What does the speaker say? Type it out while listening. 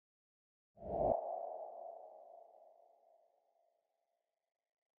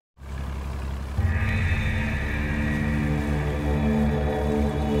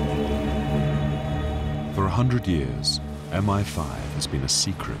100 years, MI5 has been a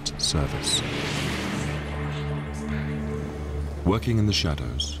secret service. Working in the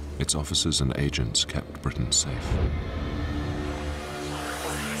shadows, its officers and agents kept Britain safe.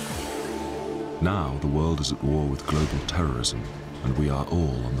 Now the world is at war with global terrorism, and we are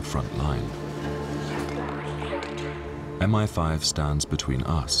all on the front line. MI5 stands between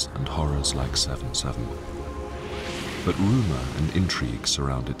us and horrors like 7/7. But rumor and intrigue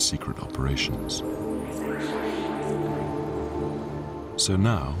surround its secret operations. So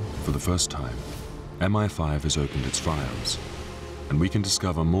now, for the first time, MI5 has opened its files, and we can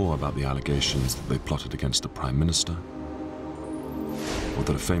discover more about the allegations that they plotted against a prime minister, or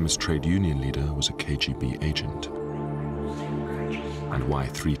that a famous trade union leader was a KGB agent, and why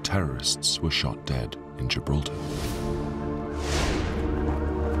 3 terrorists were shot dead in Gibraltar.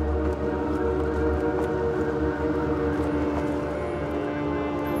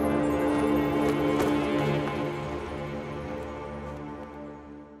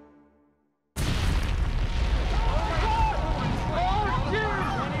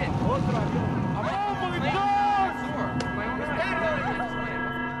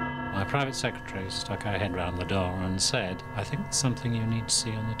 My private secretary stuck her head round the door and said, "I think there's something you need to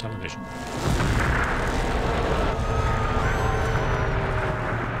see on the television."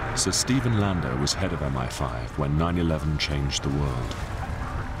 Sir Stephen Landor was head of MI5 when 9/11 changed the world.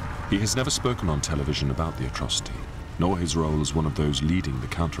 He has never spoken on television about the atrocity, nor his role as one of those leading the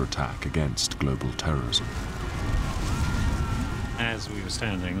counterattack against global terrorism. As we were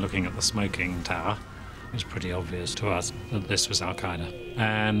standing looking at the smoking tower, it was pretty obvious to us that this was Al-Qaeda.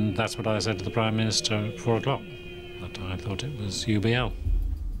 And that's what I said to the Prime Minister at 4 o'clock, that I thought it was UBL.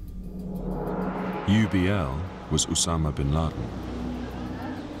 UBL was Osama bin Laden.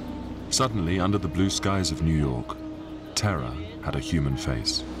 Suddenly, under the blue skies of New York, terror had a human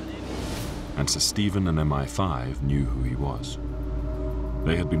face. And Sir Stephen and MI5 knew who he was.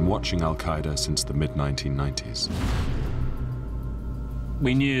 They had been watching Al-Qaeda since the mid-1990s.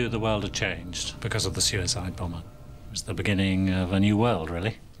 We knew the world had changed because of the suicide bomber. It was the beginning of a new world,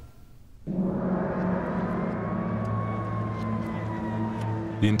 really.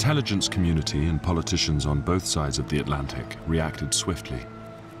 The intelligence community and politicians on both sides of the Atlantic reacted swiftly.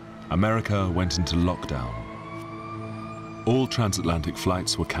 America went into lockdown. All transatlantic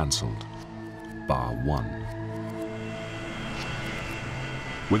flights were cancelled, bar one.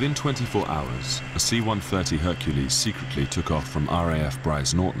 Within 24 hours, a C-130 Hercules secretly took off from RAF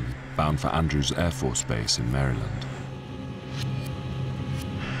Brize Norton, bound for Andrews Air Force Base in Maryland.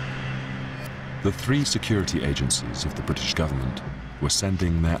 The 3 security agencies of the British government were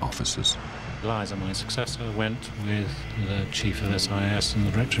sending their officers. Eliza, my successor, went with the chief of SIS and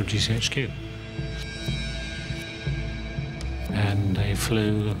the director of GCHQ. And they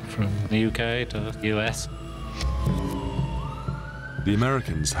flew from the UK to the US. The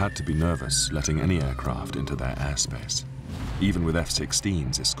Americans had to be nervous letting any aircraft into their airspace, even with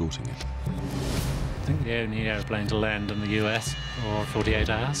F-16s escorting it. I think the only airplane to land in the US for 48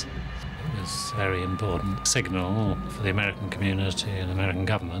 hours. It was a very important signal for the American community and American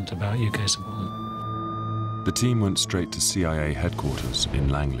government about UK support. The team went straight to CIA headquarters in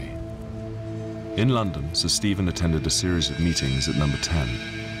Langley. In London, Sir Stephen attended a series of meetings at number 10.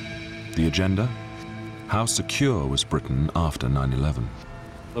 The agenda? How secure was Britain after 9/11?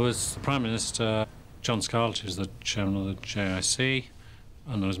 There was the Prime Minister, John Scarlett, who's the chairman of the JIC,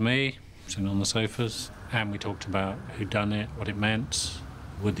 and there was me, sitting on the sofas, and we talked about who'd done it, what it meant.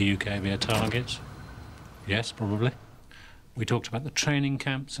 Would the UK be a target? Yes, probably. We talked about the training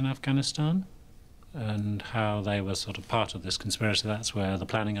camps in Afghanistan and how they were sort of part of this conspiracy. That's where the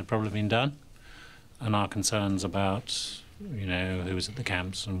planning had probably been done. And our concerns about, you know, who was at the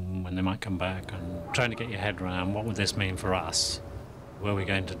camps and when they might come back, and trying to get your head around what would this mean for us. Were we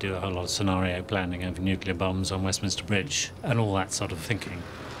going to do a whole lot of scenario planning of nuclear bombs on Westminster Bridge and all that sort of thinking.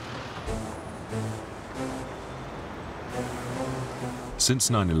 Since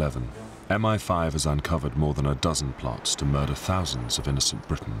 9/11, MI5 has uncovered more than a dozen plots to murder thousands of innocent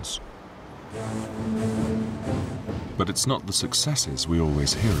Britons. But it's not the successes we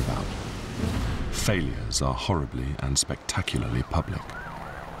always hear about. Failures are horribly and spectacularly public.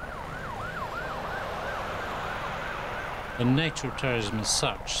 The nature of terrorism is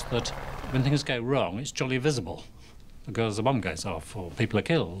such that when things go wrong, it's jolly visible, because a bomb goes off, or people are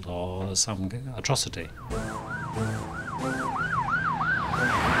killed, or some atrocity.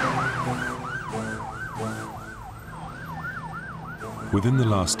 Within the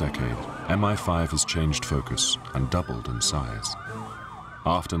last decade, MI5 has changed focus and doubled in size.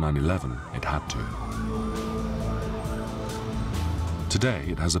 After 9/11, it had to. Today,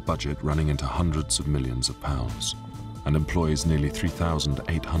 it has a budget running into hundreds of millions of pounds and employs nearly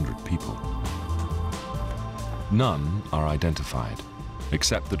 3,800 people. None are identified,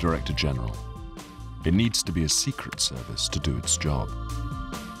 except the Director General. It needs to be a secret service to do its job.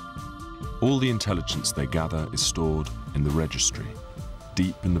 All the intelligence they gather is stored in the registry,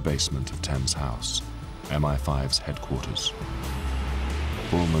 deep in the basement of Thames House, MI5's headquarters.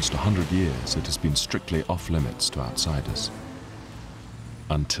 For almost 100 years, it has been strictly off-limits to outsiders.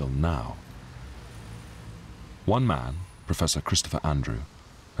 Until now. One man, Professor Christopher Andrew,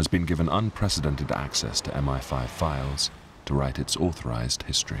 has been given unprecedented access to MI5 files to write its authorized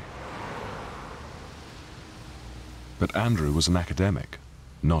history. But Andrew was an academic,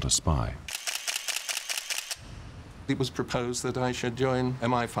 not a spy. It was proposed that I should join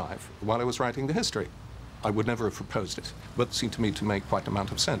MI5 while I was writing the history. I would never have proposed it, but it seemed to me to make quite an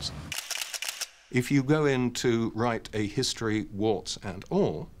amount of sense. If you go in to write a history, warts and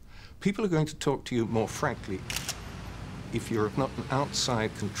all, people are going to talk to you more frankly if you're not an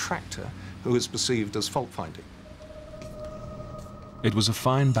outside contractor who is perceived as fault-finding. It was a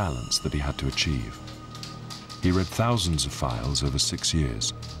fine balance that he had to achieve. He read thousands of files over 6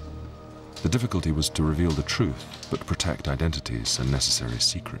 years. The difficulty was to reveal the truth, but protect identities and necessary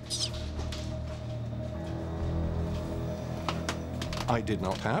secrets. I did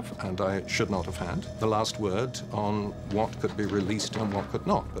not have, and I should not have had, the last word on what could be released and what could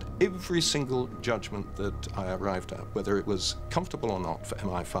not. But every single judgment that I arrived at, whether it was comfortable or not for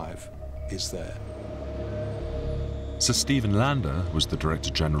MI5, is there. Sir Stephen Lander was the Director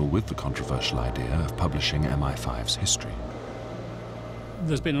General with the controversial idea of publishing MI5's history.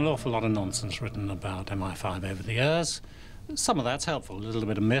 There's been an awful lot of nonsense written about MI5 over the years. Some of that's helpful. A little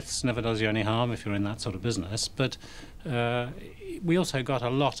bit of myths never does you any harm if you're in that sort of business. But we also got a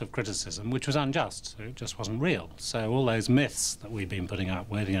lot of criticism, which was unjust. It just wasn't real. So all those myths that we've been putting out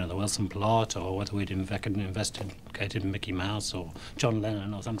with, the Wilson plot, or whether we'd investigated Mickey Mouse or John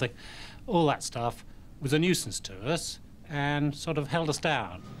Lennon or something, all that stuff was a nuisance to us and sort of held us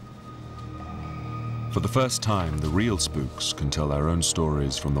down. For the first time, the real spooks can tell their own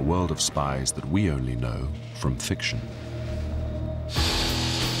stories from the world of spies that we only know from fiction.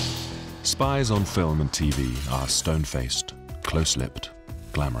 Spies on film and TV are stone-faced, close-lipped,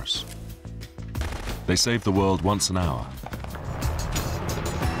 glamorous. They save the world once an hour.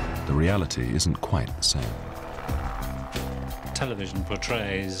 The reality isn't quite the same. Television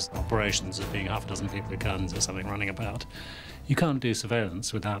portrays operations as being half a dozen people with guns or something running about. You can't do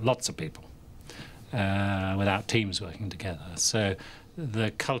surveillance without lots of people, without teams working together. So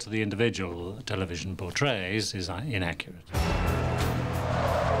the cult of the individual television portrays is inaccurate.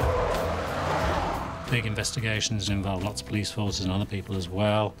 Big investigations involve lots of police forces and other people as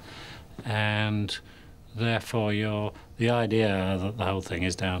well, and therefore the idea that the whole thing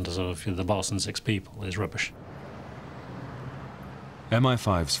is down to sort of the boss and 6 people is rubbish.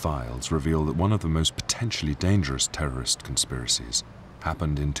 MI5's files reveal that one of the most potentially dangerous terrorist conspiracies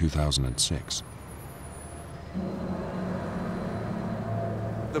happened in 2006.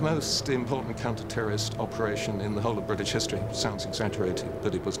 The most important counter-terrorist operation in the whole of British history, sounds exaggerated,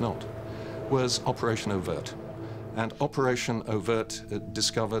 but it was not, was Operation Overt. And Operation Overt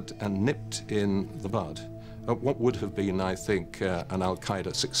discovered and nipped in the bud what would have been, I think, an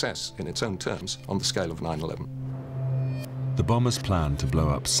Al-Qaeda success in its own terms on the scale of 9/11. The bombers planned to blow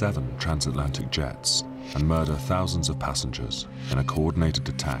up 7 transatlantic jets and murder thousands of passengers in a coordinated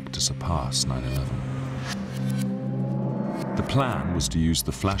attack to surpass 9/11. The plan was to use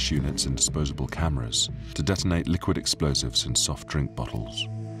the flash units in disposable cameras to detonate liquid explosives in soft drink bottles.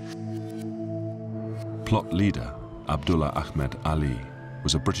 Plot leader Abdullah Ahmed Ali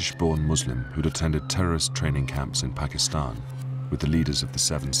was a British-born Muslim who'd attended terrorist training camps in Pakistan with the leaders of the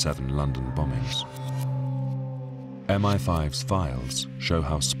 7/7 London bombings. MI5's files show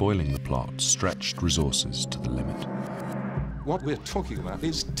how spoiling the plot stretched resources to the limit. What we're talking about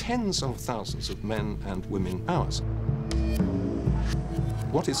is tens of thousands of men and women hours.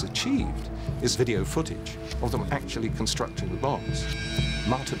 What is achieved is video footage of them actually constructing the bombs,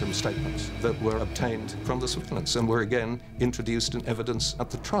 martyrdom statements that were obtained from the surveillance and were again introduced in evidence at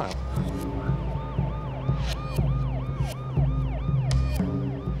the trial.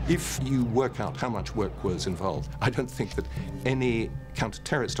 If you work out how much work was involved, I don't think that any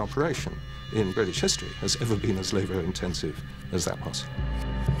counter-terrorist operation in British history has ever been as labor-intensive as that was.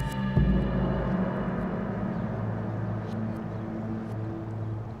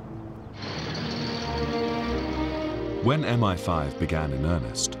 When MI5 began in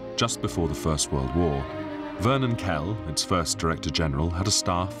earnest, just before the First World War, Vernon Kell, its first Director General, had a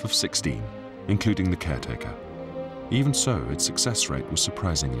staff of 16, including the caretaker. Even so, its success rate was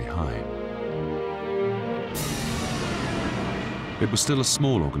surprisingly high. It was still a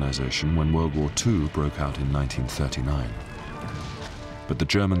small organization when World War II broke out in 1939. But the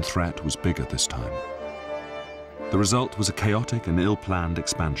German threat was bigger this time. The result was a chaotic and ill-planned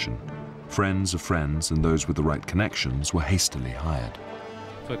expansion. Friends of friends and those with the right connections were hastily hired.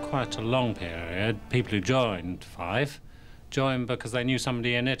 For quite a long period, people who joined Five joined because they knew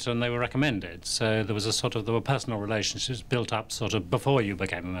somebody in it and they were recommended. So there was there were personal relationships built up sort of before you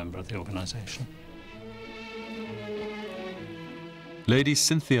became a member of the organisation. Lady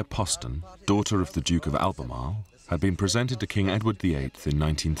Cynthia Poston, daughter of the Duke of Albemarle, had been presented to King Edward VIII in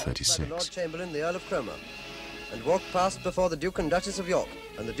 1936. Lord Chamberlain, the Earl of Cromer, and walked past before the Duke and Duchess of York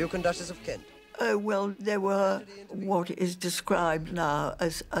and the Duke and Duchess of Kent. Oh, well, they were what is described now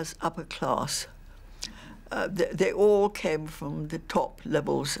as upper class. They all came from the top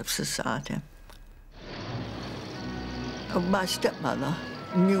levels of society. My stepmother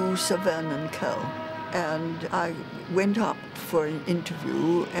knew Sir Vernon Kell, and I went up for an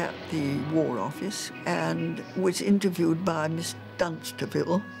interview at the War Office and was interviewed by Miss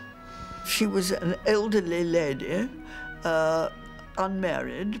Dunsterville. She was an elderly lady,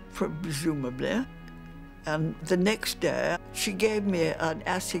 unmarried, presumably. And the next day, she gave me an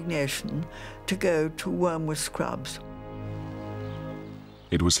assignation to go to Wormwood Scrubs.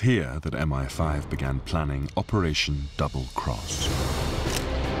 It was here that MI5 began planning Operation Double Cross.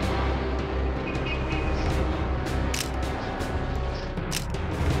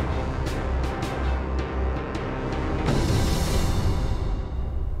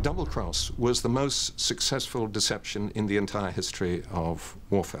 Double Cross was the most successful deception in the entire history of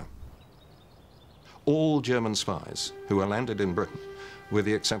warfare. All German spies who are landed in Britain, with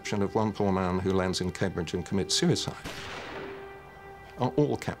the exception of one poor man who lands in Cambridge and commits suicide, are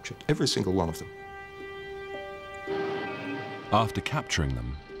all captured, every single one of them. After capturing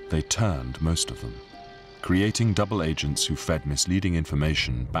them, they turned most of them, creating double agents who fed misleading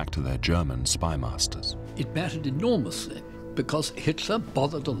information back to their German spy masters. It mattered enormously because Hitler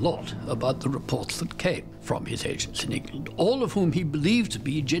bothered a lot about the reports that came from his agents in England, all of whom he believed to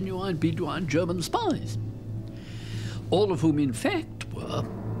be genuine German spies, all of whom in fact were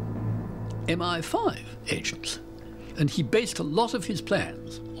MI5 agents. And he based a lot of his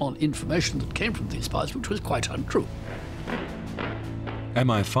plans on information that came from these spies, which was quite untrue.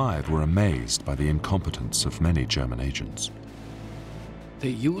 MI5 were amazed by the incompetence of many German agents. They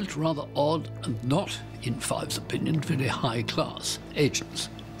used rather odd and not, in Five's opinion, very high-class agents.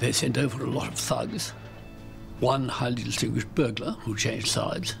 They sent over a lot of thugs, one highly distinguished burglar who changed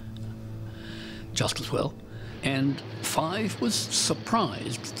sides just as well, and Five was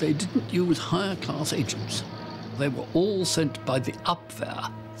surprised they didn't use higher-class agents. They were all sent by the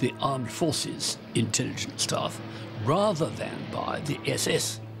Abwehr, the armed forces intelligence staff, rather than by the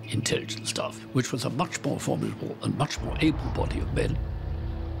SS intelligence staff, which was a much more formidable and much more able body of men.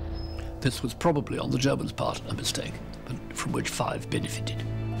 This was probably on the Germans' part a mistake, but from which Five benefited.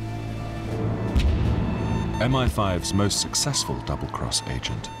 MI5's most successful double-cross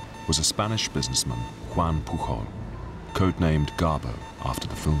agent was a Spanish businessman, Juan Pujol, codenamed Garbo after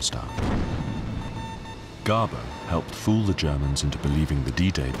the film star. Garbo helped fool the Germans into believing the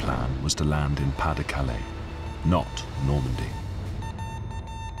D-Day plan was to land in Pas-de-Calais, not Normandy.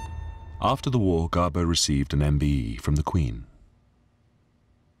 After the war, Garbo received an MBE from the Queen.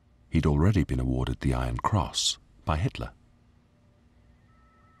 He'd already been awarded the Iron Cross by Hitler.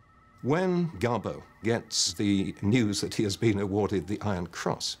 When Garbo gets the news that he has been awarded the Iron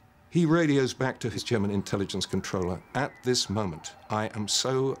Cross, he radios back to his German intelligence controller, "At this moment, I am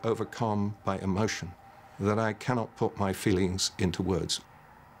so overcome by emotion that I cannot put my feelings into words."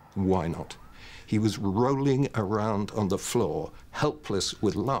 Why not? He was rolling around on the floor, helpless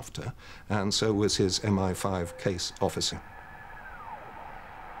with laughter, and so was his MI5 case officer.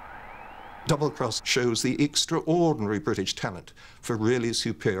 Double Cross shows the extraordinary British talent for really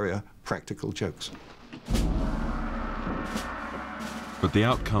superior practical jokes. But the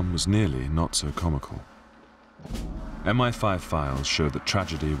outcome was nearly not so comical. MI5 files show that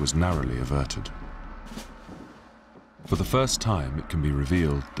tragedy was narrowly averted. For the first time, it can be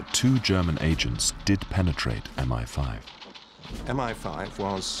revealed that 2 German agents did penetrate MI5. MI5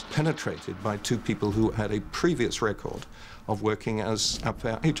 was penetrated by 2 people who had a previous record of working as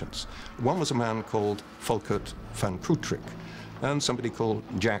Abwehr agents. One was a man called Volkert van Putrik and somebody called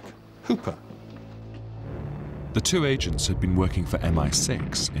Jack Hooper. The 2 agents had been working for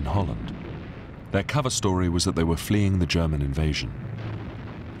MI6 in Holland. Their cover story was that they were fleeing the German invasion.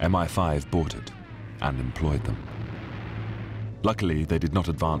 MI5 bought it and employed them. Luckily, they did not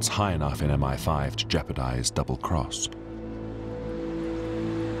advance high enough in MI5 to jeopardize double-cross.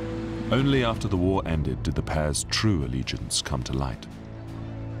 Only after the war ended did the pair's true allegiance come to light.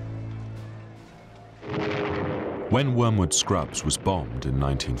 When Wormwood Scrubs was bombed in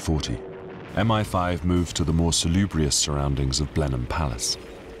 1940, MI5 moved to the more salubrious surroundings of Blenheim Palace.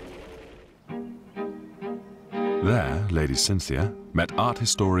 There, Lady Cynthia met art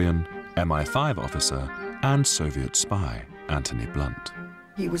historian, MI5 officer, and Soviet spy Anthony Blunt.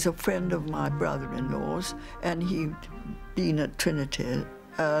 He was a friend of my brother-in-law's, and he'd been at Trinity,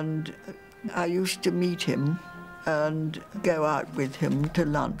 and I used to meet him and go out with him to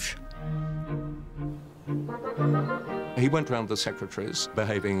lunch. He went round the secretaries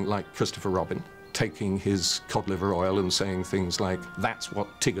behaving like Christopher Robin, taking his cod liver oil and saying things like, "That's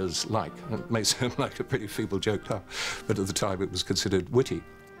what Tiggers like." And it may sound like a pretty feeble joke now, but at the time it was considered witty.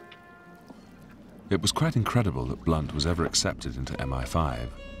 It was quite incredible that Blunt was ever accepted into MI5,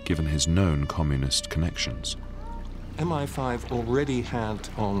 given his known communist connections. MI5 already had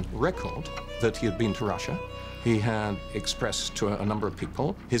on record that he had been to Russia. He had expressed to a number of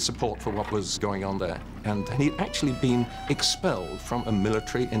people his support for what was going on there, and he'd actually been expelled from a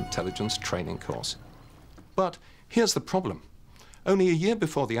military intelligence training course. But here's the problem. Only a year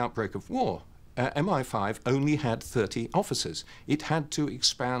before the outbreak of war, MI5 only had 30 officers. It had to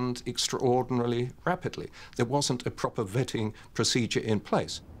expand extraordinarily rapidly. There wasn't a proper vetting procedure in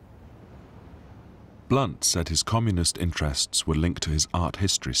place. Blunt said his communist interests were linked to his art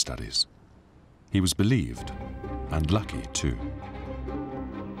history studies. He was believed, and lucky too.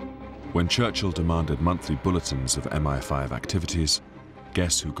 When Churchill demanded monthly bulletins of MI5 activities,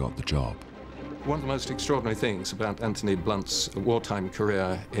 guess who got the job? One of the most extraordinary things about Anthony Blunt's wartime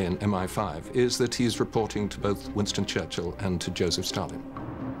career in MI5 is that he's reporting to both Winston Churchill and to Joseph Stalin.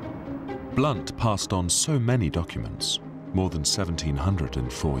 Blunt passed on so many documents, more than 1,700 in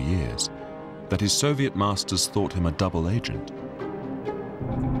 4 years, that his Soviet masters thought him a double agent.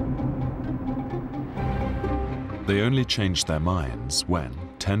 They only changed their minds when,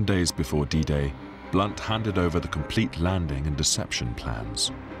 10 days before D-Day, Blunt handed over the complete landing and deception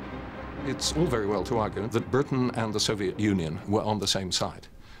plans. It's all very well to argue that Britain and the Soviet Union were on the same side,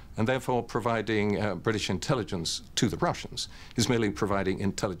 and therefore providing British intelligence to the Russians is merely providing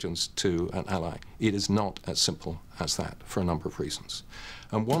intelligence to an ally. It is not as simple as that for a number of reasons.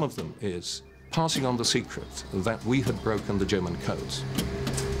 And one of them is passing on the secret that we had broken the German codes.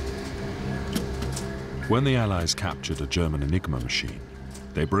 When the Allies captured a German Enigma machine,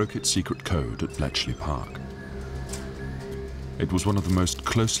 they broke its secret code at Bletchley Park. It was one of the most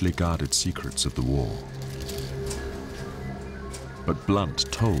closely guarded secrets of the war. But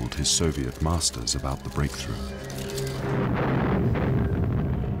Blunt told his Soviet masters about the breakthrough.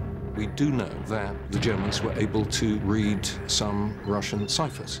 We do know that the Germans were able to read some Russian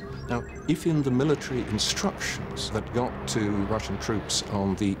ciphers. Now, if in the military instructions that got to Russian troops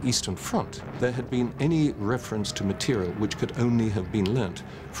on the Eastern Front, there had been any reference to material which could only have been learnt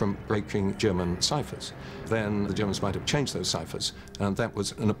from breaking German ciphers, then the Germans might have changed those ciphers, and that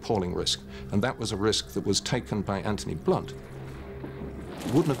was an appalling risk. And that was a risk that was taken by Anthony Blunt.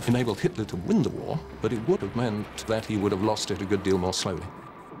 It wouldn't have enabled Hitler to win the war, but it would have meant that he would have lost it a good deal more slowly.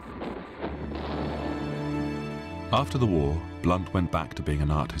 After the war, Blunt went back to being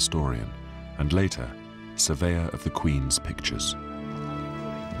an art historian, and later, surveyor of the Queen's pictures.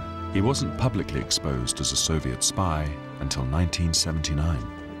 He wasn't publicly exposed as a Soviet spy until 1979.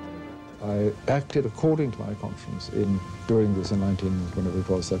 I acted according to my conscience in doing this in whenever it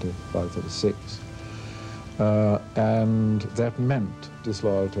was, 35, 36. And that meant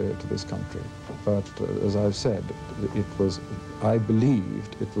disloyalty to this country. But as I've said, I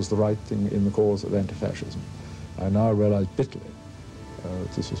believed it was the right thing in the cause of anti-fascism. I now realize bitterly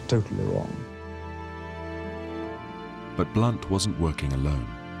this was totally wrong. But Blunt wasn't working alone.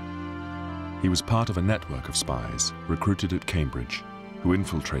 He was part of a network of spies recruited at Cambridge who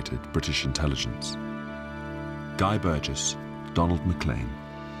infiltrated British intelligence. Guy Burgess, Donald Maclean,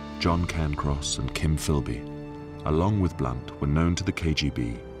 John Cairncross and Kim Philby, along with Blunt, were known to the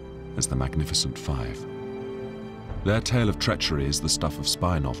KGB as the Magnificent Five. Their tale of treachery is the stuff of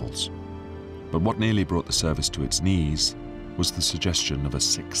spy novels. But what nearly brought the service to its knees was the suggestion of a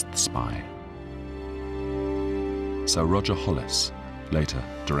sixth spy. Sir Roger Hollis, later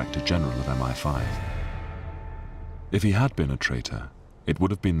Director General of MI5. If he had been a traitor, it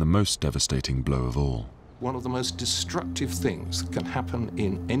would have been the most devastating blow of all. One of the most destructive things that can happen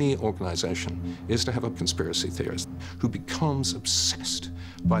in any organization is to have a conspiracy theorist who becomes obsessed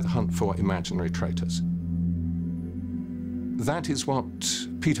by the hunt for imaginary traitors. That is what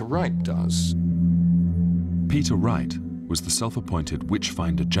Peter Wright does. Peter Wright was the self-appointed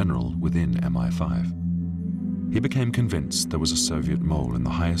witchfinder general within MI5. He became convinced there was a Soviet mole in the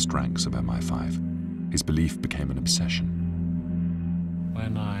highest ranks of MI5. His belief became an obsession.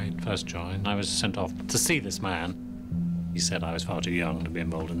 When I first joined, I was sent off to see this man. He said I was far too young to be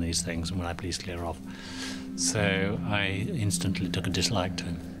involved in these things, and would I please clear off? So I instantly took a dislike to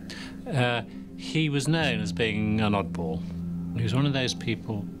him. He was known as being an oddball. He was one of those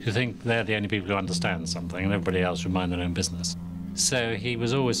people who think they're the only people who understand something and everybody else should mind their own business. So he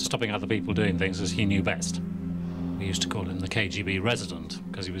was always stopping other people doing things as he knew best. We used to call him the KGB resident,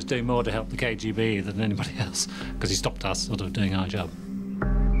 because he was doing more to help the KGB than anybody else, because he stopped us sort of doing our job.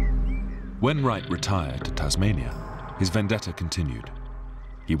 When Wright retired to Tasmania, his vendetta continued.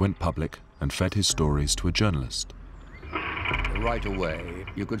 He went public and fed his stories to a journalist. Right away,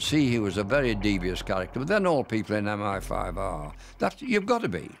 you could see he was a very devious character, but then all people in MI5 are. You've got to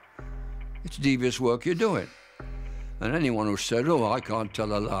be. It's devious work you're doing. And anyone who said, oh, I can't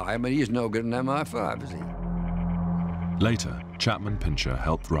tell a lie, I mean, he's no good in MI5, is he? Later, Chapman Pincher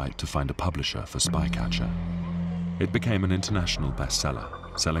helped Wright to find a publisher for Spycatcher. It became an international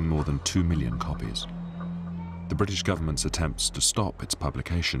bestseller, selling more than 2 million copies. The British government's attempts to stop its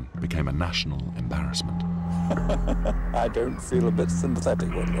publication became a national embarrassment. I don't feel a bit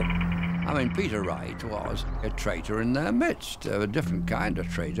sympathetic with them. I mean, Peter Wright was a traitor in their midst, a different kind of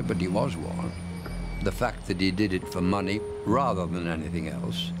traitor, but he was one. The fact that he did it for money rather than anything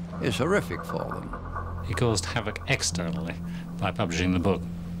else is horrific for them. He caused havoc externally by publishing the book.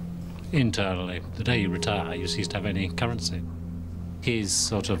 Internally, the day you retire, you cease to have any currency. His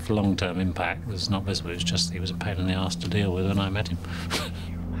sort of long-term impact was not visible, it's just he was a pain in the arse to deal with when I met him.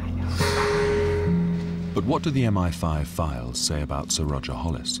 But what do the MI5 files say about Sir Roger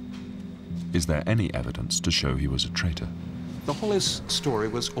Hollis? Is there any evidence to show he was a traitor? The Hollis story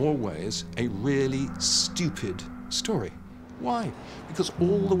was always a really stupid story. Why? Because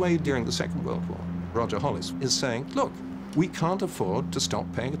all the way during the Second World War, Roger Hollis is saying, look, we can't afford to stop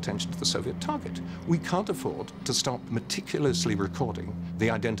paying attention to the Soviet target. We can't afford to stop meticulously recording the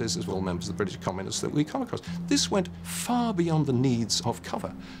identities as well members of the British communists that we come across. This went far beyond the needs of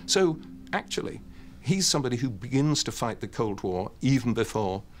cover. So actually, he's somebody who begins to fight the Cold War even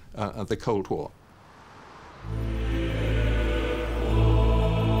before the Cold War.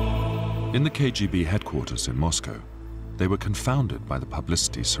 In the KGB headquarters in Moscow, they were confounded by the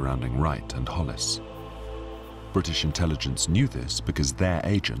publicity surrounding Wright and Hollis. British intelligence knew this because their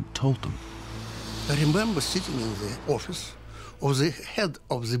agent told them. I remember sitting in the office of the head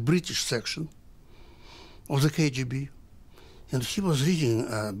of the British section of the KGB, and he was reading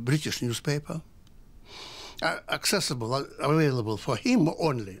a British newspaper, accessible, available for him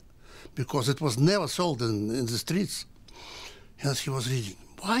only, because it was never sold in the streets. And he was reading,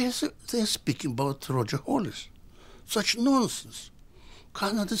 why is they speaking about Roger Hollis? Such nonsense.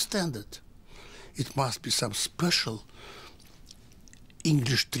 Can't understand it. It must be some special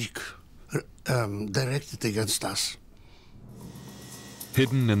English trick directed against us.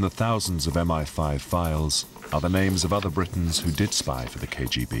 Hidden in the thousands of MI5 files are the names of other Britons who did spy for the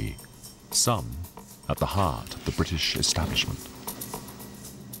KGB, some at the heart of the British establishment.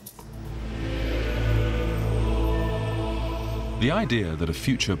 The idea that a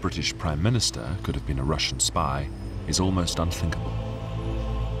future British Prime Minister could have been a Russian spy is almost unthinkable.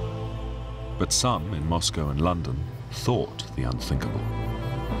 But some in Moscow and London thought the unthinkable.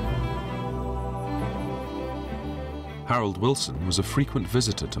 Harold Wilson was a frequent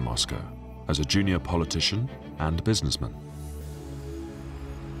visitor to Moscow as a junior politician and businessman.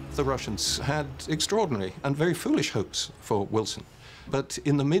 The Russians had extraordinary and very foolish hopes for Wilson. But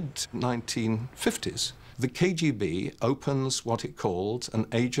in the mid-1950s, the KGB opens what it called an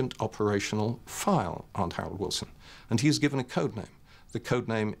agent operational file on Harold Wilson, and he is given a code name. The code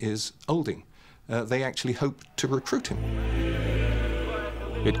name is Olding. They actually hoped to recruit him.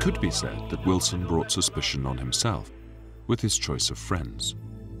 It could be said that Wilson brought suspicion on himself with his choice of friends.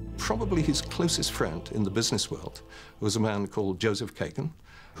 Probably his closest friend in the business world was a man called Joseph Kagan,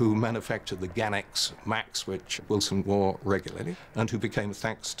 who manufactured the Ganex Max, which Wilson wore regularly, and who became,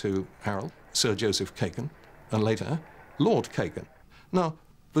 thanks to Harold, Sir Joseph Kagan, and later Lord Kagan. Now,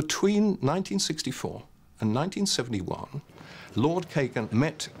 between 1964 and 1971, Lord Kagan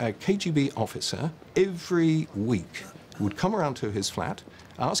met a KGB officer every week who would come around to his flat,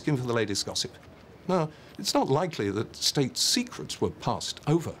 ask him for the latest gossip. Now, it's not likely that state secrets were passed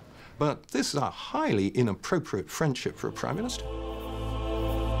over, but this is a highly inappropriate friendship for a prime minister.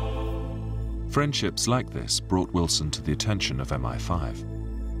 Friendships like this brought Wilson to the attention of MI5.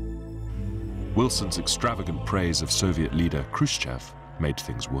 Wilson's extravagant praise of Soviet leader Khrushchev made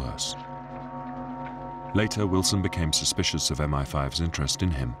things worse. Later, Wilson became suspicious of MI5's interest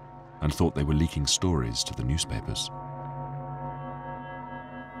in him and thought they were leaking stories to the newspapers.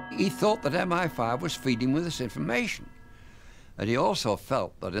 He thought that MI5 was feeding with this information. And he also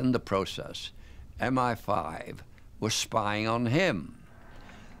felt that in the process, MI5 was spying on him.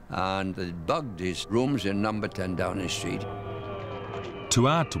 And they bugged his rooms in number 10 Downing Street. To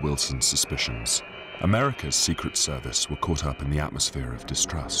add to Wilson's suspicions, America's Secret Service were caught up in the atmosphere of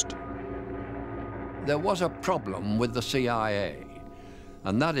distrust. There was a problem with the CIA,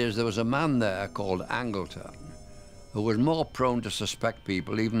 and that is there was a man there called Angleton who was more prone to suspect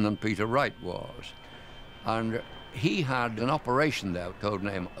people even than Peter Wright was. And he had an operation there,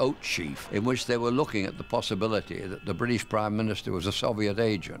 codenamed Oat Chief, in which they were looking at the possibility that the British Prime Minister was a Soviet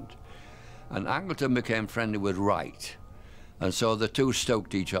agent. And Angleton became friendly with Wright, and so the two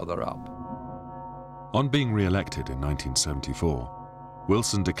stoked each other up. On being re-elected in 1974,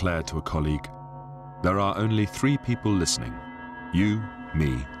 Wilson declared to a colleague, "There are only 3 people listening, you,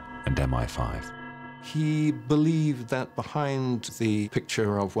 me, and MI5. He believed that behind the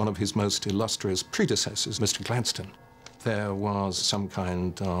picture of one of his most illustrious predecessors, Mr. Gladstone, there was some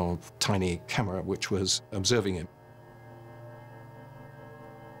kind of tiny camera which was observing him.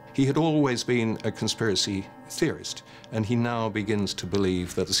 He had always been a conspiracy theorist, and he now begins to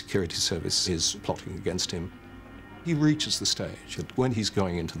believe that the security service is plotting against him. He reaches the stage that when he's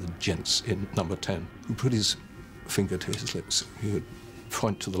going into the gents in number 10, who put his finger to his lips, he would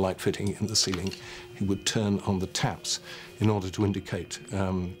point to the light fitting in the ceiling, he would turn on the taps in order to indicate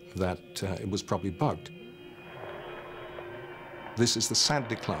that it was probably bugged. This is the sad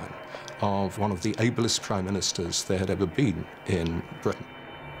decline of one of the ablest prime ministers there had ever been in Britain.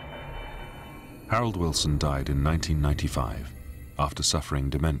 Harold Wilson died in 1995 after suffering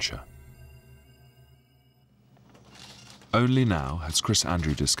dementia. Only now has Chris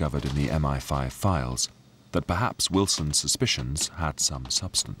Andrew discovered in the MI5 files that perhaps Wilson's suspicions had some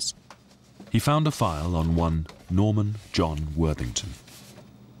substance. He found a file on one Norman John Worthington.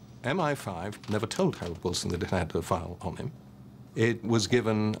 MI5 never told Harold Wilson that it had a file on him. It was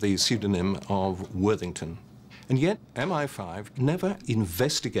given the pseudonym of Worthington. And yet, MI5 never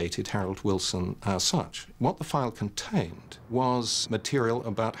investigated Harold Wilson as such. What the file contained was material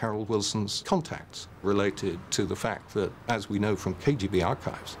about Harold Wilson's contacts related to the fact that, as we know from KGB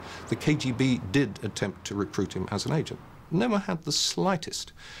archives, the KGB did attempt to recruit him as an agent. Never had the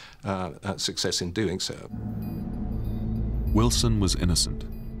slightest success in doing so. Wilson was innocent,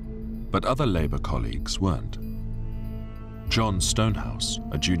 but other Labour colleagues weren't. John Stonehouse,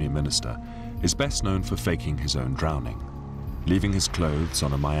 a junior minister, is best known for faking his own drowning, leaving his clothes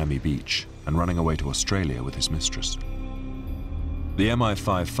on a Miami beach and running away to Australia with his mistress. The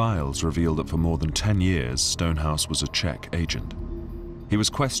MI5 files reveal that for more than 10 years, Stonehouse was a Czech agent. He was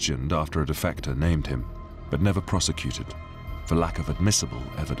questioned after a defector named him, but never prosecuted for lack of admissible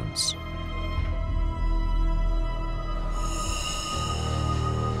evidence.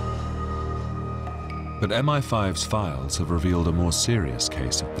 But MI5's files have revealed a more serious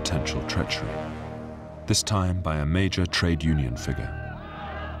case of potential treachery, this time by a major trade union figure.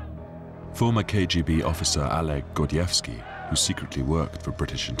 Former KGB officer Oleg Gordievsky, who secretly worked for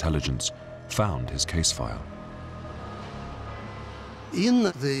British intelligence, found his case file. In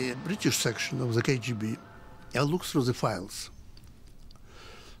the British section of the KGB, I looked through the files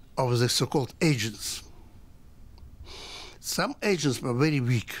of the so-called agents. Some agents were very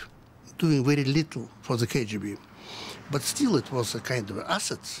weak, doing very little for the KGB, but still it was a kind of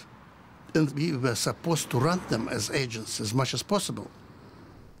assets, and we were supposed to run them as agents as much as possible.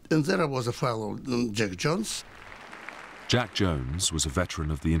 And there was a fellow, Jack Jones. Jack Jones was a veteran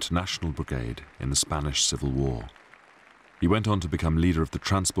of the International Brigade in the Spanish Civil War. He went on to become leader of the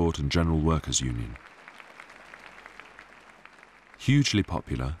Transport and General Workers Union. Hugely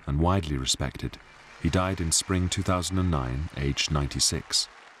popular and widely respected, he died in spring 2009, aged 96.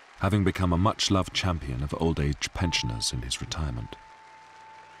 Having become a much-loved champion of old-age pensioners in his retirement.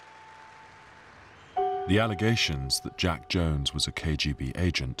 The allegations that Jack Jones was a KGB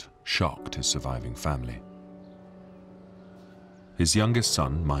agent shocked his surviving family. His youngest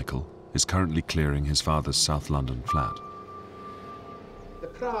son, Michael, is currently clearing his father's South London flat. The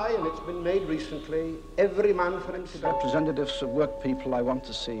cry, and it's been made recently, every man for himself. Representatives of work people I want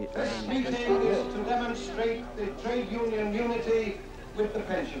to see. This meeting is to demonstrate the trade union unity with the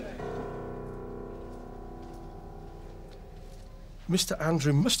pensioners. Mr.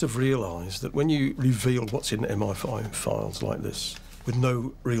 Andrew must have realised that when you reveal what's in MI5 files like this, with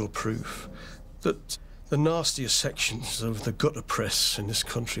no real proof, that The nastiest sections of the gutter press in this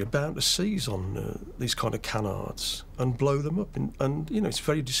country are bound to seize on these kind of canards and blow them up. And, you know, it's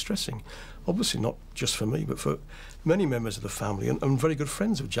very distressing. Obviously not just for me, but for many members of the family and very good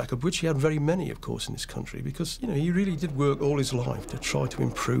friends of Jack, of which he had very many, of course, in this country, because, you know, he really did work all his life to try to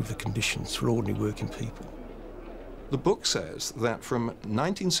improve the conditions for ordinary working people. The book says that from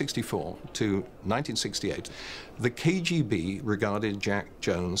 1964 to 1968, the KGB regarded Jack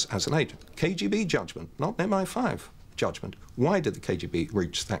Jones as an agent. KGB judgment, not MI5 judgment. Why did the KGB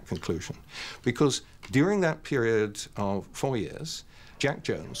reach that conclusion? Because during that period of 4 years, Jack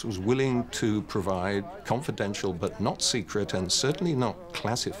Jones was willing to provide confidential but not secret and certainly not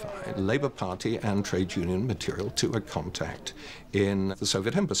classified Labour Party and trade union material to a contact in the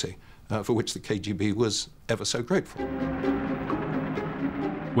Soviet embassy, for which the KGB was ever so grateful.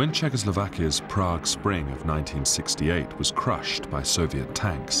 When Czechoslovakia's Prague Spring of 1968 was crushed by Soviet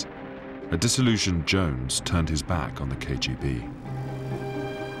tanks, a disillusioned Jones turned his back on the KGB.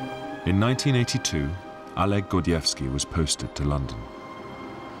 In 1982, Oleg Gordievsky was posted to London.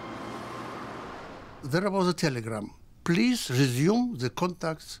 There was a telegram. Please resume the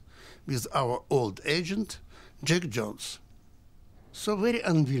contacts with our old agent, Jack Jones. So very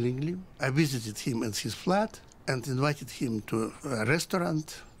unwillingly, I visited him at his flat and invited him to a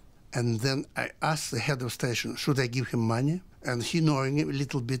restaurant. And then I asked the head of station, should I give him money? And he, knowing a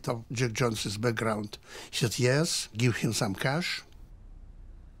little bit of Jack Jones's background, he said, yes, give him some cash.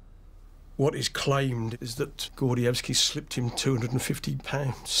 What is claimed is that Gordievsky slipped him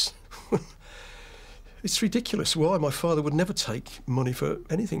 £250. It's ridiculous. Why? My father would never take money for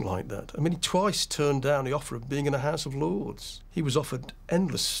anything like that. I mean, he twice turned down the offer of being in a House of Lords. He was offered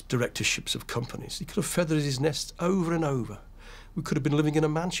endless directorships of companies. He could have feathered his nest over and over. We could have been living in a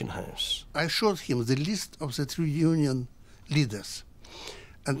mansion house. I showed him the list of the trade union leaders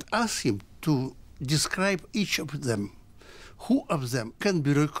and asked him to describe each of them. Who of them can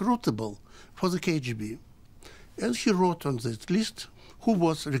be recruitable for the KGB? And he wrote on that list who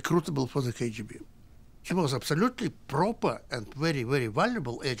was recruitable for the KGB. He was absolutely proper and very, very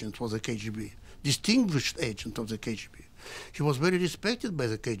valuable agent for the KGB, distinguished agent of the KGB. He was very respected by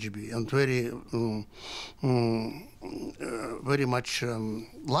the KGB and very much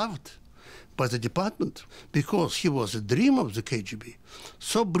loved by the department because he was a dream of the KGB,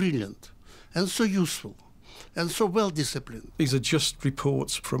 so brilliant and so useful and so well-disciplined. These are just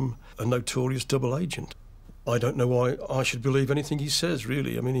reports from a notorious double agent. I don't know why I should believe anything he says,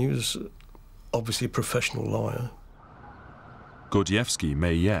 really. I mean, he was obviously a professional liar. Gordievsky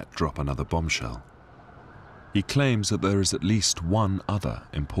may yet drop another bombshell. He claims that there is at least one other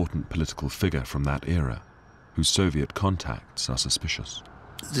important political figure from that era whose Soviet contacts are suspicious.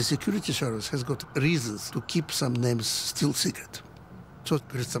 The security service has got reasons to keep some names still secret. So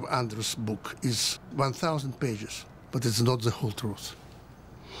Christopher Andrews' book is 1,000 pages, but it's not the whole truth.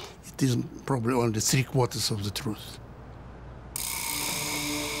 It is probably only 3/4 of the truth.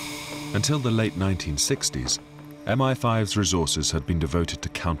 Until the late 1960s, MI5's resources had been devoted to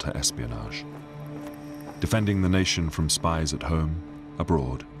counter-espionage, defending the nation from spies at home,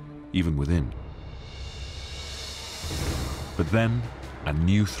 abroad, even within. But then, a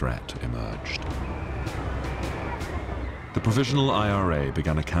new threat emerged. The Provisional IRA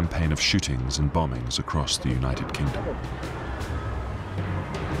began a campaign of shootings and bombings across the United Kingdom,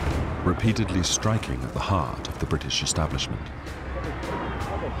 repeatedly striking at the heart of the British establishment.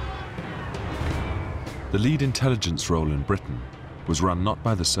 The lead intelligence role in Britain was run not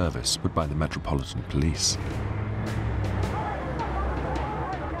by the service, but by the Metropolitan Police.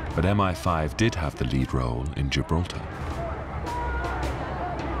 But MI5 did have the lead role in Gibraltar.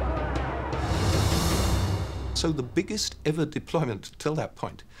 So the biggest ever deployment till that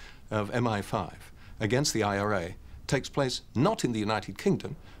point of MI5 against the IRA takes place not in the United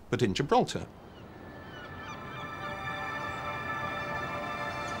Kingdom, but in Gibraltar.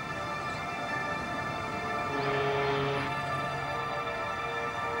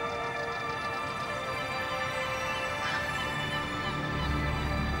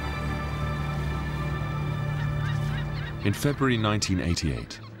 In February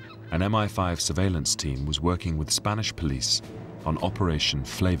 1988, an MI5 surveillance team was working with Spanish police on Operation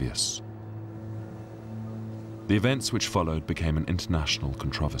Flavius. The events which followed became an international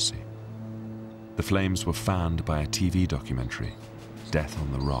controversy. The flames were fanned by a TV documentary, Death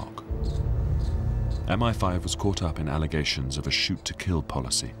on the Rock. MI5 was caught up in allegations of a shoot-to-kill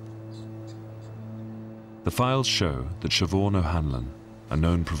policy. The files show that Siobhan O'Hanlon, a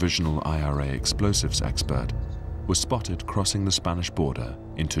known provisional IRA explosives expert, was spotted crossing the Spanish border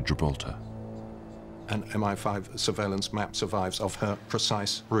into Gibraltar. An MI5 surveillance map survives of her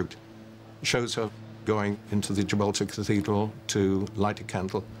precise route. It shows her going into the Gibraltar Cathedral to light a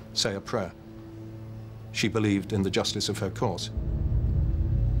candle, say a prayer. She believed in the justice of her cause.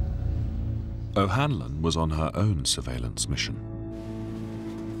 O'Hanlon was on her own surveillance mission.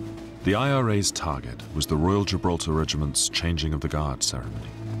 The IRA's target was the Royal Gibraltar Regiment's changing of the guard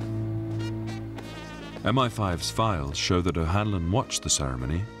ceremony. MI5's files show that O'Hanlon watched the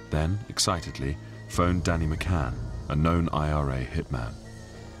ceremony, then, excitedly, phoned Danny McCann, a known IRA hitman.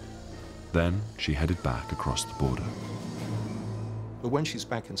 Then she headed back across the border. But when she's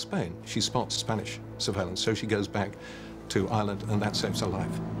back in Spain, she spots Spanish surveillance, so she goes back to Ireland, and that saves her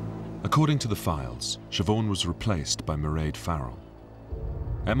life. According to the files, Siobhan was replaced by Mairead Farrell.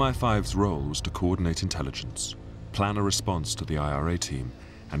 MI5's role was to coordinate intelligence, plan a response to the IRA team,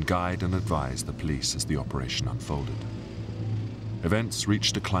 and guide and advise the police as the operation unfolded. Events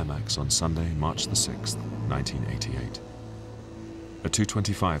reached a climax on Sunday, March the 6th, 1988. At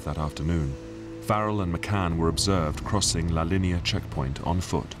 2:25 that afternoon, Farrell and McCann were observed crossing La Linea checkpoint on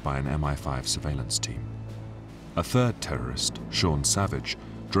foot by an MI5 surveillance team. A third terrorist, Sean Savage,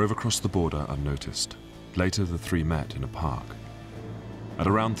 drove across the border unnoticed. Later, the three met in a park. At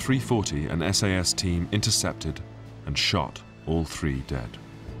around 3:40, an SAS team intercepted and shot all three dead.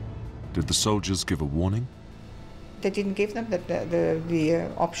 Did the soldiers give a warning? They didn't give them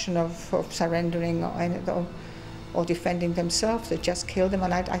the option of surrendering or defending themselves. They just killed them,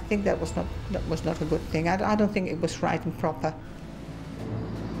 and I think that was not a good thing. I don't think it was right and proper.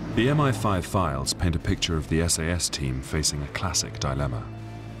 The MI5 files paint a picture of the SAS team facing a classic dilemma.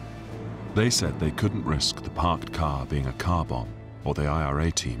 They said they couldn't risk the parked car being a car bomb or the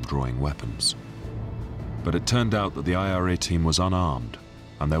IRA team drawing weapons. But it turned out that the IRA team was unarmed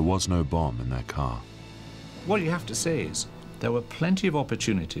and there was no bomb in their car. What you have to say is there were plenty of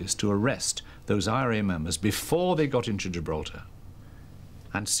opportunities to arrest those IRA members before they got into Gibraltar.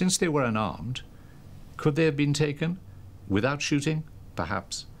 And since they were unarmed, could they have been taken without shooting?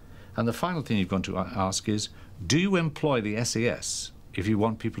 Perhaps. And the final thing you've got to ask is, do you employ the SAS if you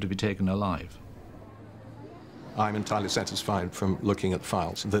want people to be taken alive? I'm entirely satisfied from looking at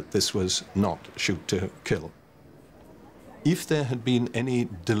files that this was not shoot to kill. If there had been any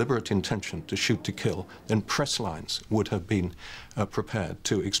deliberate intention to shoot to kill, then press lines would have been prepared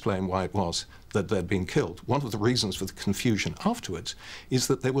to explain why it was that they'd been killed. One of the reasons for the confusion afterwards is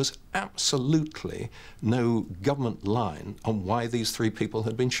that there was absolutely no government line on why these three people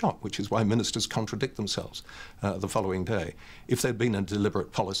had been shot, which is why ministers contradict themselves the following day. If there'd been a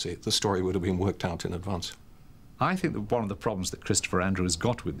deliberate policy, the story would have been worked out in advance. I think that one of the problems that Christopher Andrew has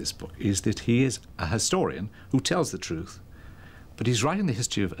got with this book is that he is a historian who tells the truth, but he's writing the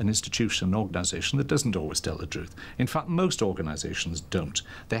history of an institution, an organisation that doesn't always tell the truth. In fact, most organisations don't.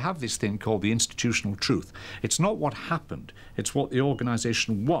 They have this thing called the institutional truth. It's not what happened, it's what the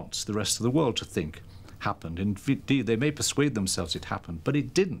organisation wants the rest of the world to think happened. Indeed, they may persuade themselves it happened, but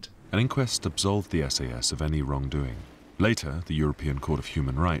it didn't. An inquest absolved the SAS of any wrongdoing. Later, the European Court of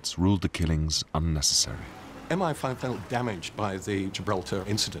Human Rights ruled the killings unnecessary. MI5 felt damaged by the Gibraltar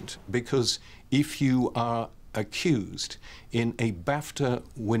incident because if you are accused in a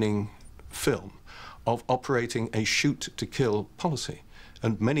BAFTA-winning film of operating a shoot-to-kill policy,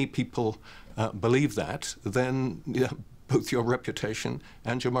 and many people believe that, then both your reputation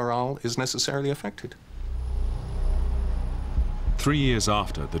and your morale is necessarily affected. 3 years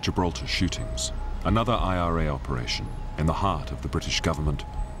after the Gibraltar shootings, another IRA operation in the heart of the British government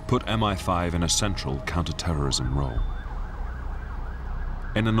put MI5 in a central counter-terrorism role.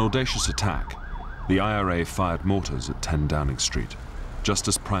 In an audacious attack, the IRA fired mortars at 10 Downing Street, just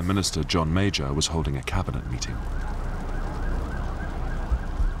as Prime Minister John Major was holding a cabinet meeting.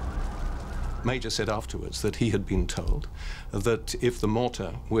 Major said afterwards that he had been told that if the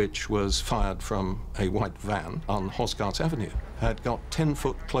mortar, which was fired from a white van on Horse Guards Avenue, had got 10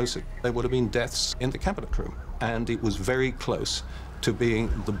 foot closer, there would have been deaths in the cabinet room. And it was very close to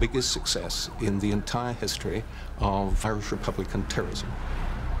being the biggest success in the entire history of Irish Republican terrorism.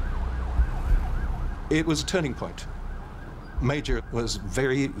 It was a turning point. Major was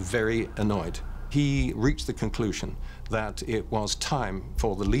very, very annoyed. He reached the conclusion that it was time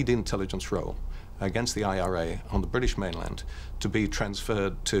for the lead intelligence role against the IRA on the British mainland to be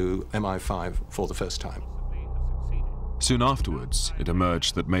transferred to MI5 for the first time. Soon afterwards, it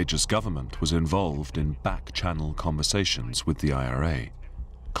emerged that Major's government was involved in back-channel conversations with the IRA,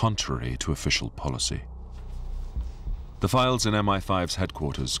 contrary to official policy. The files in MI5's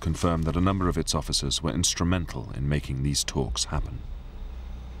headquarters confirmed that a number of its officers were instrumental in making these talks happen.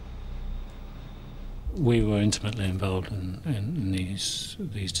 We were intimately involved in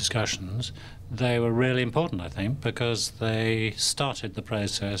these discussions. They were really important, I think, because they started the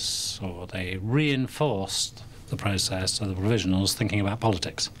process, or they reinforced the process of the provisionals thinking about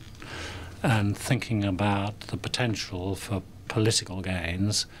politics and thinking about the potential for political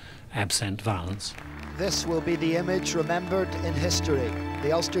gains absent violence. This will be the image remembered in history.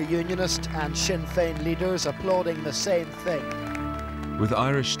 The Ulster Unionist and Sinn Féin leaders applauding the same thing. With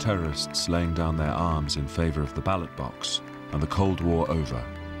Irish terrorists laying down their arms in favour of the ballot box and the Cold War over,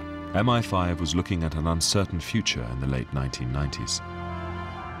 MI5 was looking at an uncertain future in the late 1990s.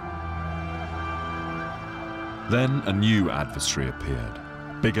 Then a new adversary appeared,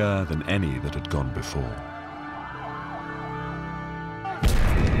 bigger than any that had gone before.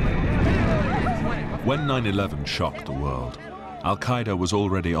 When 9/11 shocked the world, Al-Qaeda was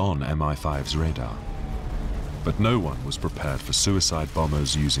already on MI5's radar. But no one was prepared for suicide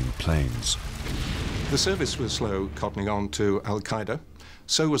bombers using planes. The service was slow cottoning on to Al-Qaeda.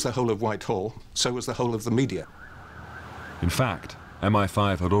 So was the whole of Whitehall. So was the whole of the media. In fact,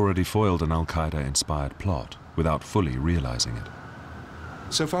 MI5 had already foiled an Al-Qaeda-inspired plot without fully realizing it.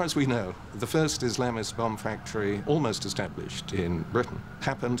 So far as we know, the first Islamist bomb factory, almost established in Britain,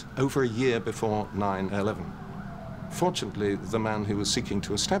 happened over a year before 9/11. Fortunately, the man who was seeking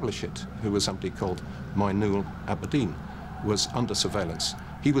to establish it, who was somebody called Moinul Abedin, was under surveillance.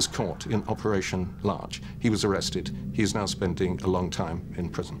 He was caught in Operation Large. He was arrested. He is now spending a long time in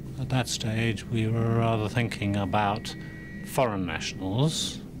prison. At that stage, we were rather thinking about foreign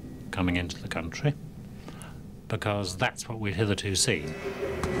nationals coming into the country, because that's what we'd hitherto seen.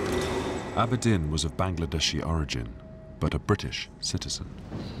 Abedin was of Bangladeshi origin, but a British citizen.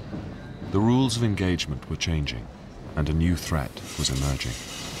 The rules of engagement were changing, and a new threat was emerging.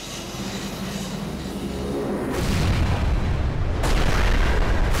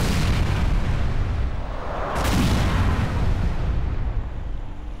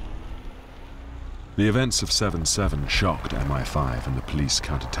 The events of 7/7 shocked MI5 and the police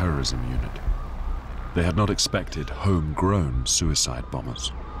counter-terrorism unit. They had not expected homegrown suicide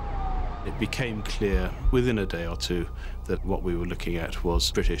bombers. It became clear within a day or two that what we were looking at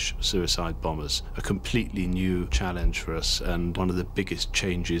was British suicide bombers, a completely new challenge for us and one of the biggest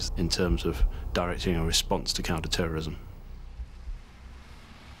changes in terms of directing a response to counter-terrorism.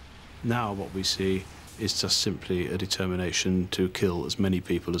 Now what we see is just simply a determination to kill as many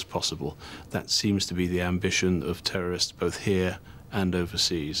people as possible. That seems to be the ambition of terrorists both here and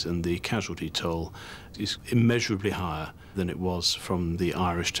overseas, and the casualty toll is immeasurably higher than it was from the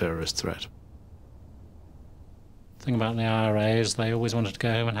Irish terrorist threat. The thing about the IRA is they always wanted to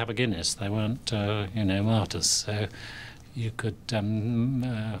go home and have a Guinness. They weren't, martyrs. So you could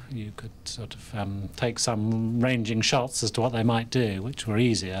sort of take some ranging shots as to what they might do, which were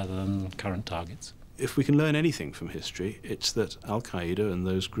easier than current targets. If we can learn anything from history, it's that Al-Qaeda and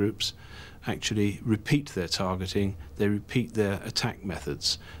those groups actually repeat their targeting, they repeat their attack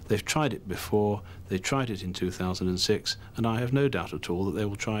methods. They've tried it before, they tried it in 2006, and I have no doubt at all that they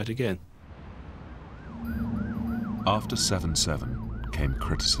will try it again. After 7/7 came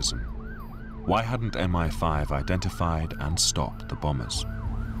criticism. Why hadn't MI5 identified and stopped the bombers?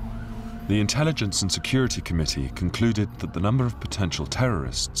 The Intelligence and Security Committee concluded that the number of potential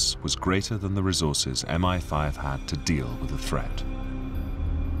terrorists was greater than the resources MI5 had to deal with the threat.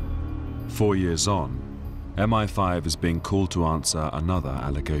 4 years on, MI5 is being called to answer another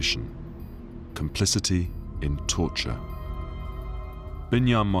allegation: complicity in torture.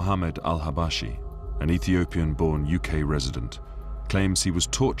 Binyam Mohammed al-Habashi, an Ethiopian-born UK resident, claims he was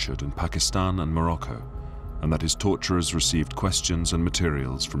tortured in Pakistan and Morocco, and that his torturers received questions and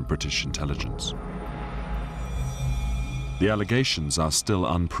materials from British intelligence. The allegations are still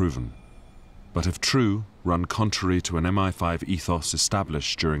unproven, but if true, run contrary to an MI5 ethos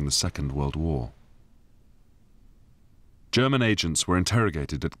established during the Second World War. German agents were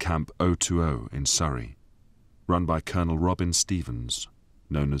interrogated at Camp 020 in Surrey, run by Colonel Robin Stevens,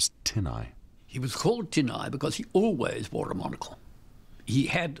 known as Tin Eye. He was called Tin Eye because he always wore a monocle. He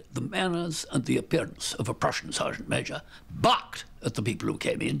had the manners and the appearance of a Prussian sergeant major, barked at the people who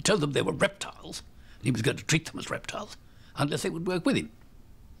came in, told them they were reptiles, and he was going to treat them as reptiles unless they would work with him.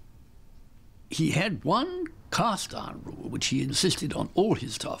 He had one cast-iron rule which he insisted on all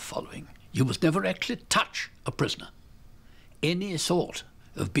his staff following. You must never actually touch a prisoner. Any sort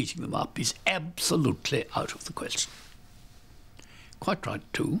of beating them up is absolutely out of the question. Quite right,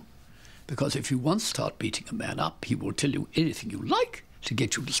 too, because if you once start beating a man up, he will tell you anything you like to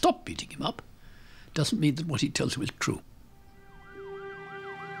get you to stop beating him up. Doesn't mean that what he tells you is true.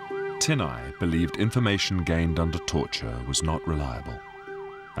 Tin Eye believed information gained under torture was not reliable.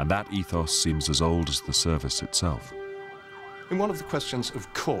 and that ethos seems as old as the service itself. And one of the questions,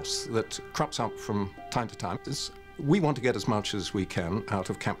 of course, that crops up from time to time is we want to get as much as we can out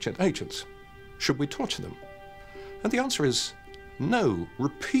of captured agents. Should we torture them? And the answer is no,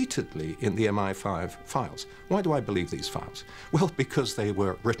 repeatedly in the MI5 files. Why do I believe these files? Well, because they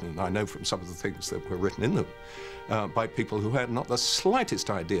were written, I know from some of the things that were written in them, by people who had not the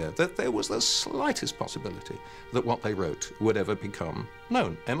slightest idea that there was the slightest possibility that what they wrote would ever become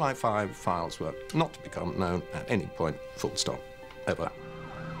known. MI5 files were not to become known at any point, full stop, ever.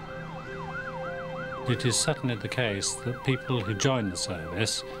 It is certainly the case that people who join the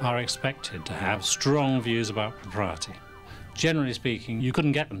service are expected to have strong views about propriety. Generally speaking, you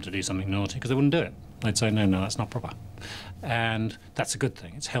couldn't get them to do something naughty because they wouldn't do it. They'd say, no, that's not proper. And that's a good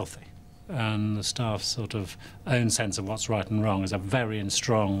thing, it's healthy. And the staff's sort of own sense of what's right and wrong is a very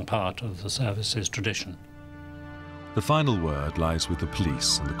strong part of the service's tradition. The final word lies with the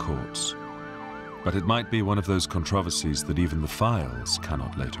police and the courts. But it might be one of those controversies that even the files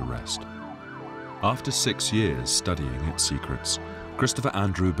cannot lay to rest. After 6 years studying its secrets, Christopher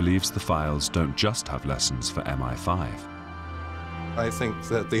Andrew believes the files don't just have lessons for MI5. I think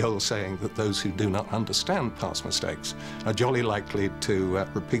that the old saying that those who do not understand past mistakes are jolly likely to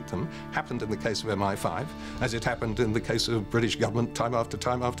repeat them happened in the case of MI5, as it happened in the case of British government time after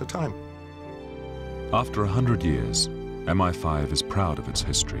time after time. After 100 years, MI5 is proud of its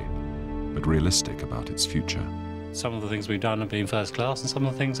history, but realistic about its future. Some of the things we've done have been first class and some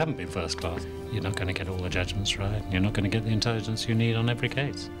of the things haven't been first class. You're not going to get all the judgments right. You're not going to get the intelligence you need on every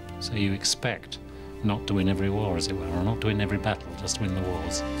case. So you expect not to win every war, as it were, or not to win every battle, just to win the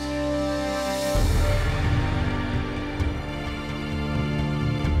wars.